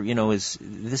whatever,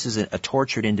 this is a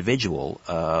tortured individual,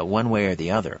 one way or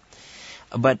the other.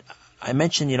 But I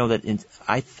mentioned, that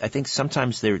I think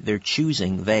sometimes they're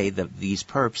choosing, these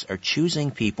perps are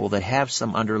choosing people that have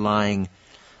some underlying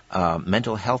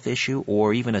mental health issue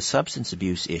or even a substance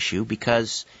abuse issue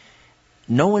because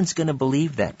no one's going to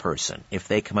believe that person if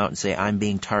they come out and say, I'm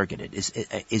being targeted.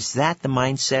 Is that the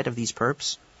mindset of these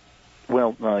perps?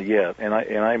 Well, yeah, and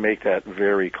I make that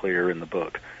very clear in the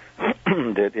book,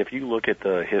 that if you look at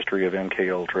the history of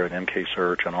MKUltra and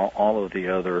MKSearch and all of the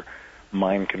other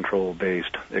mind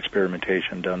control-based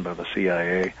experimentation done by the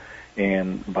CIA,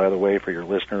 and by the way, for your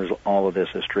listeners, all of this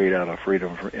is straight out of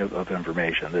Freedom of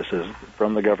Information. This is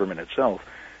from the government itself.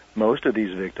 Most of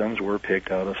these victims were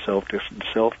picked out of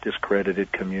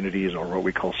self-discredited communities or what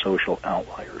we call social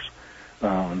outliers.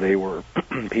 They were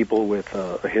people with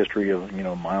a history of,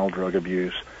 mild drug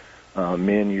abuse,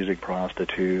 men using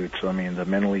prostitutes. I mean, the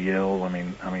mentally ill.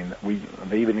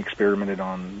 They even experimented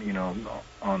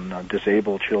on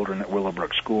disabled children at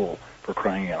Willowbrook School, for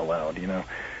crying out loud.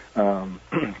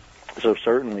 So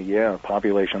certainly, yeah,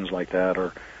 populations like that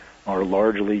are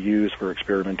largely used for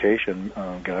experimentation.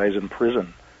 Guys in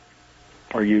prison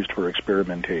are used for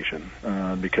experimentation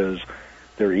because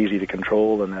they're easy to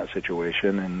control in that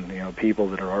situation, and people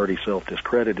that are already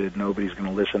self-discredited, nobody's going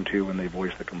to listen to when they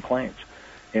voice the complaints.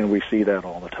 And we see that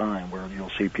all the time, where you'll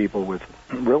see people with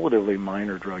relatively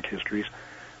minor drug histories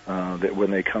that when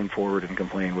they come forward and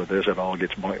complain with this, it all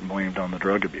gets blamed on the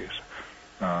drug abuse.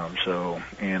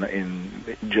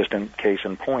 Just in case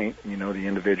in point, the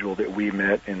individual that we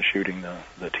met in shooting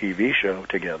the TV show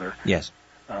together, yes,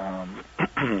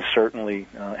 certainly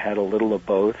had a little of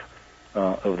both.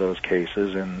 Of those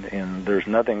cases, and there's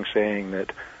nothing saying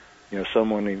that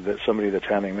somebody that's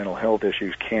having mental health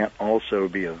issues can't also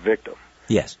be a victim.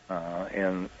 Yes.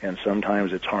 And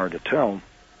sometimes it's hard to tell,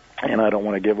 and I don't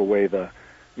want to give away the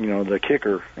the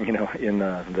kicker, in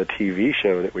the TV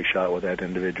show that we shot with that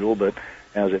individual, but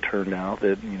as it turned out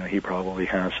that, he probably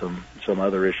has some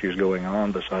other issues going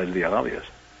on besides the obvious.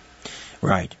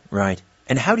 Right.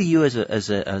 And how do you, as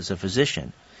a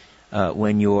physician,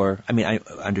 when you're, I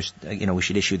understand, we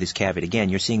should issue this caveat again.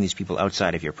 You're seeing these people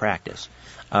outside of your practice,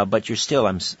 but you're still,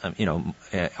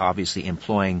 obviously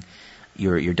employing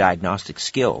your diagnostic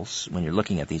skills when you're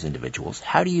looking at these individuals.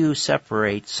 How do you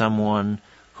separate someone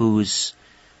who's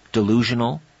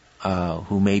delusional,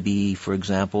 who may be, for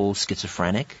example,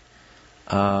 schizophrenic,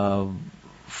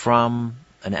 from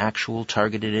an actual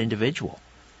targeted individual?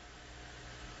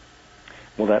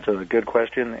 Well, that's a good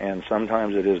question, and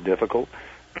sometimes it is difficult.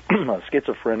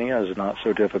 Schizophrenia is not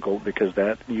so difficult because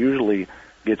that usually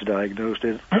gets diagnosed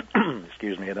at,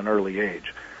 at an early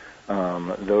age.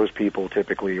 Those people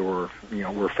typically were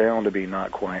found to be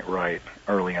not quite right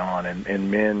early on,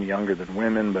 and men younger than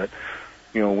women, but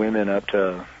women up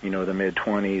to the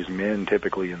mid-20s, men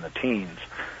typically in the teens.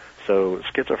 So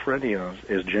schizophrenia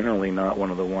is generally not one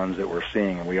of the ones that we're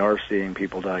seeing, and we are seeing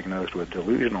people diagnosed with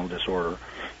delusional disorder.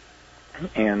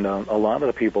 And a lot of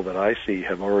the people that I see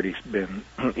have already been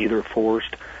either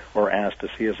forced or asked to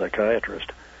see a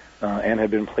psychiatrist and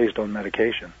have been placed on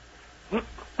medication.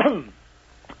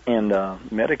 And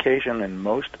medication in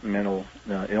most mental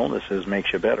illnesses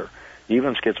makes you better.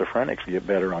 Even schizophrenics get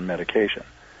better on medication.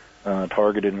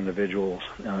 Targeted individuals,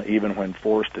 even when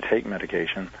forced to take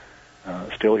medication,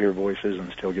 still hear voices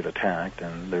and still get attacked.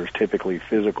 And there's typically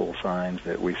physical signs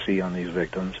that we see on these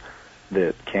victims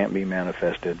that can't be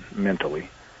manifested mentally.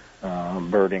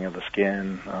 Burning of the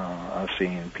skin. I've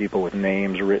seen people with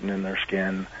names written in their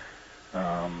skin.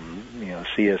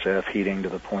 CSF heating to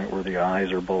the point where the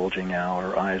eyes are bulging out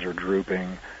or eyes are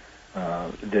drooping.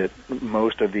 That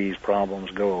most of these problems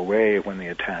go away when the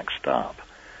attacks stop.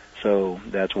 So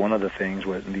that's one of the things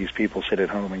when these people sit at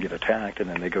home and get attacked and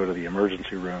then they go to the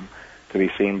emergency room to be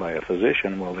seen by a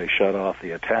physician. Well, they shut off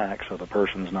the attack so the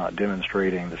person's not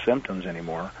demonstrating the symptoms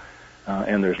anymore.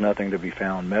 And there's nothing to be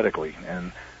found medically,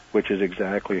 and which is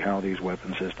exactly how these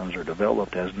weapon systems are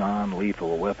developed as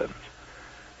non-lethal weapons.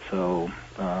 So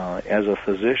as a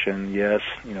physician, yes,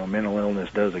 mental illness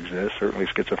does exist. Certainly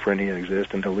schizophrenia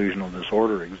exists and delusional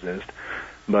disorder exists.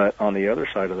 But on the other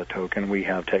side of the token, we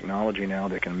have technology now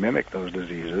that can mimic those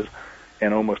diseases.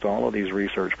 And almost all of these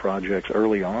research projects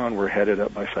early on were headed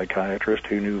up by psychiatrists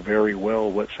who knew very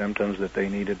well what symptoms that they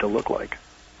needed to look like.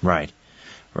 Right.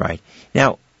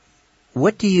 Now,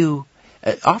 what do you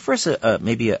offer us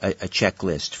maybe a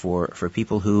checklist for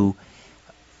people who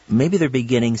maybe they're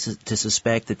beginning to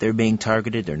suspect that they're being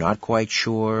targeted, they're not quite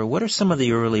sure. What are some of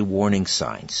the early warning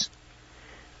signs?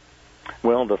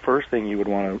 Well, the first thing you would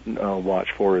want to watch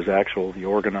for is the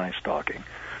organized stalking.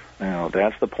 Now,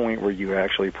 that's the point where you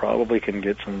actually probably can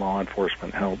get some law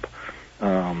enforcement help.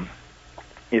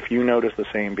 If you notice the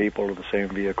same people or the same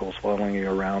vehicles following you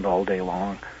around all day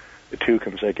long, 2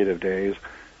 consecutive days,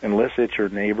 unless it's your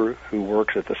neighbor who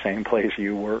works at the same place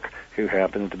you work, who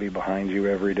happens to be behind you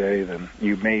every day, then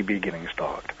you may be getting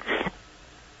stalked.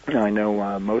 I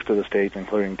know most of the states,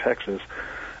 including Texas,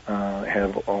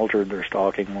 have altered their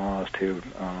stalking laws to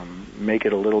make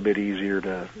it a little bit easier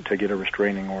to get a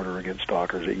restraining order against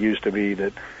stalkers. It used to be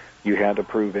that you had to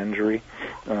prove injury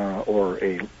or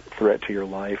a threat to your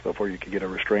life before you could get a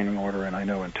restraining order, and I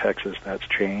know in Texas that's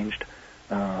changed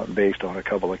based on a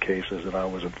couple of cases that I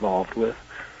was involved with.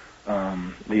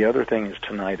 The other thing is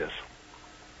tinnitus.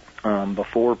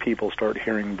 Before people start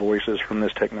hearing voices from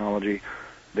this technology,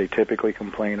 they typically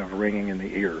complain of ringing in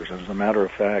the ears. As a matter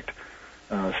of fact,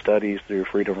 studies through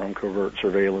Freedom from Covert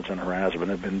Surveillance and Harassment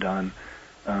have been done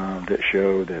that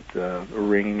show that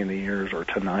ringing in the ears or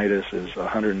tinnitus is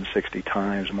 160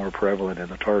 times more prevalent in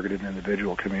the targeted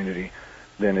individual community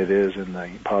than it is in the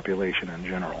population in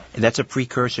general. And that's a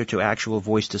precursor to actual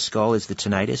voice-to-skull, is the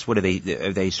tinnitus? What are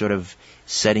they sort of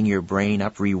setting your brain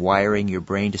up, rewiring your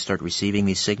brain to start receiving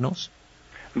these signals?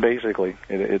 Basically,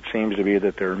 it seems to be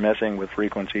that they're messing with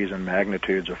frequencies and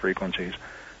magnitudes of frequencies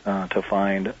to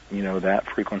find, that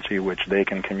frequency which they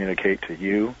can communicate to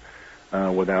you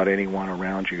without anyone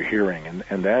around you hearing.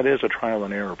 And that is a trial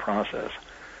and error process.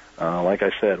 Like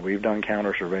I said, we've done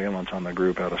counter surveillance on the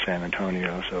group out of San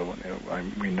Antonio, so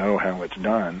we know how it's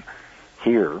done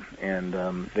here. And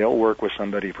they'll work with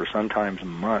somebody for sometimes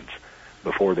months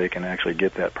before they can actually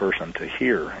get that person to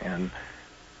hear. And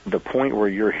the point where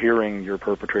you're hearing your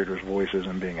perpetrator's voices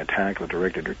and being attacked with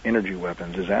directed energy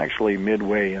weapons is actually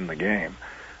midway in the game.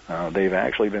 They've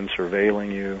actually been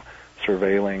surveilling you,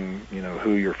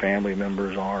 who your family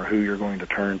members are, who you're going to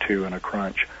turn to in a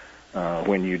crunch.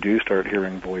 When you do start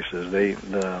hearing voices,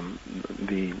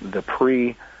 the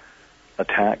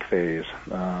attack phase,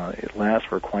 it lasts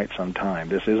for quite some time.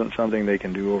 This isn't something they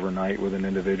can do overnight with an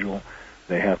individual.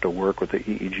 They have to work with the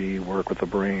EEG, work with the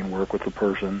brain, work with the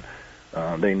person.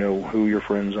 They know who your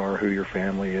friends are, who your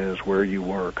family is, where you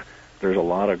work. There's a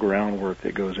lot of groundwork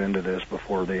that goes into this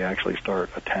before they actually start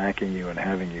attacking you and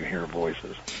having you hear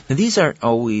voices. Now, these aren't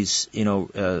always,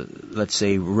 let's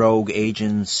say, rogue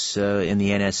agents in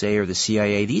the NSA or the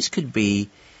CIA. These could be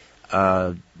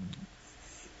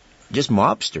just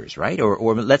mobsters, right?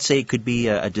 Or let's say it could be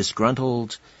a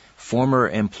disgruntled former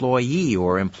employee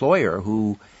or employer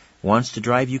who wants to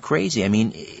drive you crazy. I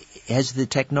mean, has the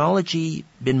technology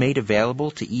been made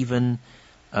available to even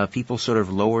people sort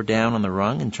of lower down on the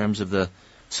rung in terms of the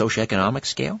socioeconomic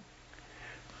scale?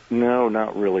 No,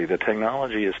 not really. The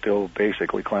technology is still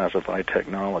basically classified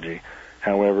technology.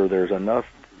 However, there's enough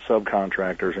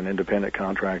subcontractors and independent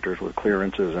contractors with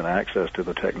clearances and access to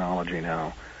the technology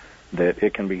now that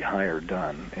it can be hired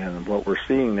done. And what we're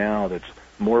seeing now that's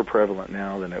more prevalent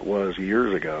now than it was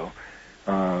years ago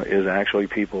is actually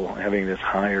people having this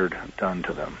hired done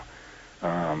to them.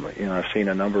 I've seen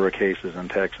a number of cases in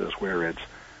Texas where it's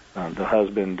the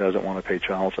husband doesn't want to pay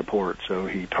child support, so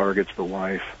he targets the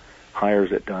wife,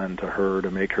 hires it done to her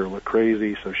to make her look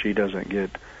crazy so she doesn't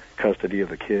get custody of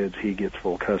the kids. He gets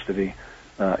full custody.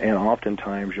 And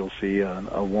oftentimes you'll see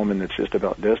a woman that's just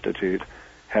about destitute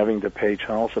having to pay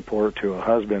child support to a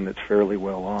husband that's fairly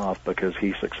well off because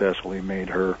he successfully made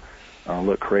her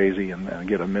look crazy and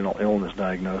get a mental illness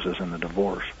diagnosis in the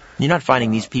divorce. You're not finding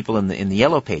these people in the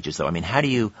yellow pages, though. I mean, how do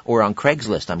you, or on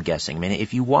Craigslist, I'm guessing. I mean,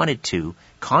 if you wanted to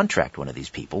contract one of these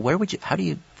people, how do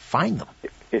you find them?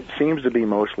 It seems to be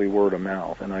mostly word of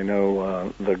mouth, and I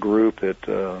know the group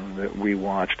that we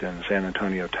watched in San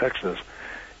Antonio, Texas,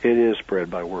 it is spread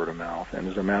by word of mouth. And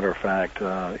as a matter of fact,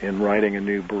 in writing A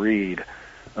New Breed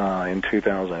in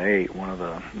 2008, one of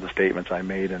the statements I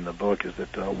made in the book is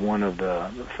that one of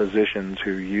the physicians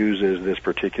who uses this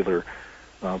particular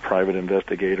private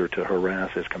investigator to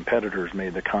harass his competitors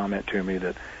made the comment to me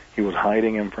that he was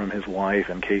hiding him from his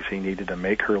wife in case he needed to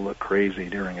make her look crazy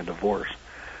during a divorce.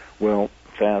 Well,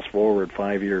 fast forward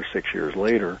 5 years, 6 years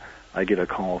later, I get a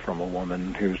call from a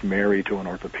woman who's married to an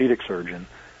orthopedic surgeon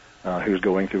who's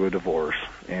going through a divorce,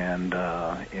 and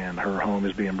her home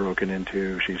is being broken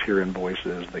into. She's hearing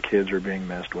voices. The kids are being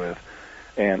messed with.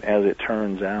 And as it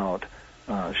turns out,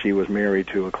 she was married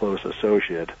to a close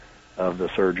associate of the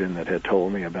surgeon that had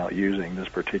told me about using this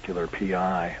particular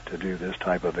PI to do this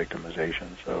type of victimization.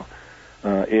 So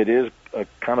it is a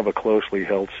kind of a closely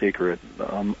held secret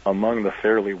among the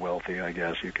fairly wealthy, I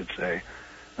guess you could say,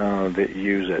 that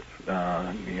use it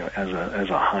as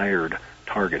a hired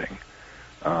targeting.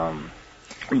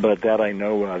 But that I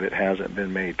know of, it hasn't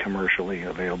been made commercially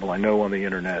available. I know on the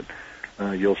internet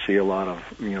you'll see a lot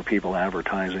of people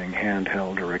advertising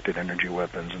handheld directed energy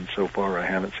weapons, and so far I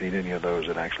haven't seen any of those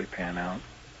that actually pan out.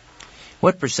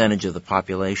 What percentage of the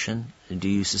population do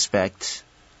you suspect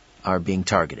are being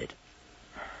targeted?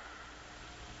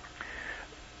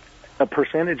 A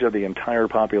percentage of the entire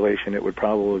population, it would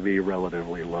probably be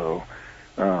relatively low.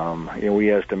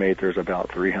 We estimate there's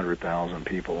about 300,000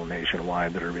 people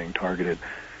nationwide that are being targeted.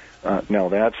 Now,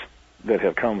 that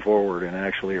have come forward and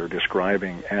actually are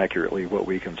describing accurately what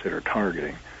we consider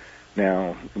targeting.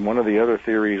 Now, one of the other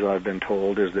theories I've been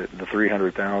told is that the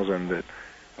 300,000 that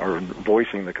are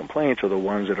voicing the complaints are the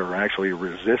ones that are actually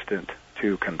resistant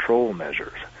to control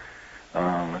measures.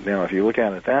 Now, if you look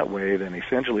at it that way, then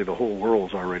essentially the whole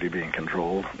world's already being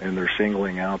controlled, and they're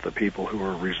singling out the people who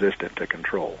are resistant to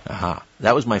control. Aha.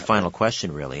 That was my final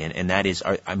question, really, and that is,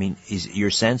 is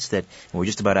your sense that, and we're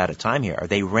just about out of time here, are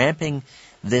they ramping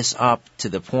this up to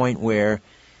the point where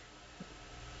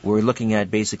we're looking at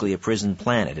basically a prison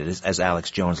planet, as Alex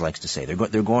Jones likes to say?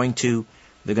 They're going to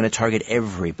target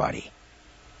everybody.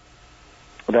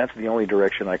 Well, that's the only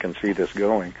direction I can see this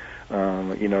going.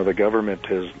 The government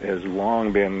has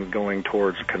long been going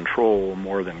towards control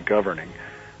more than governing.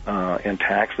 And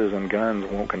taxes and guns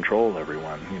won't control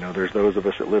everyone. There's those of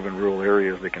us that live in rural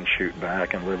areas that can shoot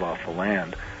back and live off the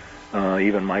land.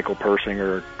 Even Michael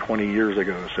Persinger 20 years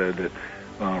ago said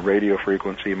that radio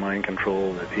frequency mind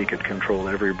control, that he could control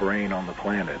every brain on the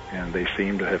planet, and they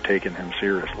seem to have taken him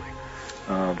seriously.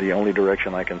 The only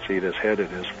direction I can see this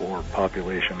headed is for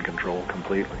population control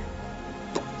completely.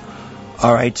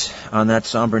 All right, on that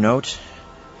somber note,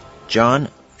 John,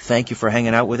 thank you for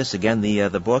hanging out with us. Again,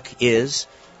 the book is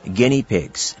Guinea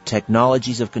Pigs,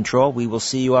 Technologies of Control. We will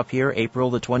see you up here April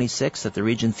the 26th at the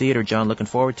Regent Theater. John, looking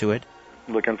forward to it.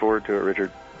 Looking forward to it,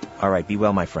 Richard. All right, be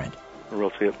well, my friend. We'll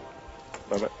see you.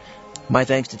 Bye-bye. My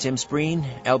thanks to Tim Spreen,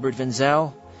 Albert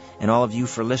Vinzel, And all of you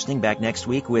for listening. Back next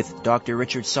week with Dr.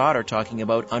 Richard Sauter talking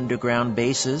about underground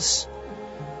bases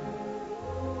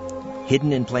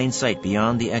hidden in plain sight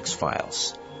beyond the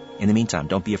X-Files. In the meantime,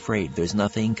 don't be afraid. There's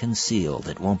nothing concealed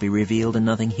that won't be revealed and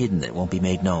nothing hidden that won't be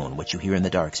made known. What you hear in the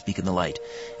dark, speak in the light.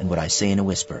 And what I say in a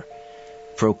whisper,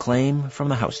 proclaim from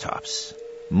the housetops.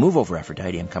 Move over,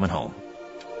 Aphrodite. I'm coming home.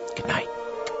 Good night.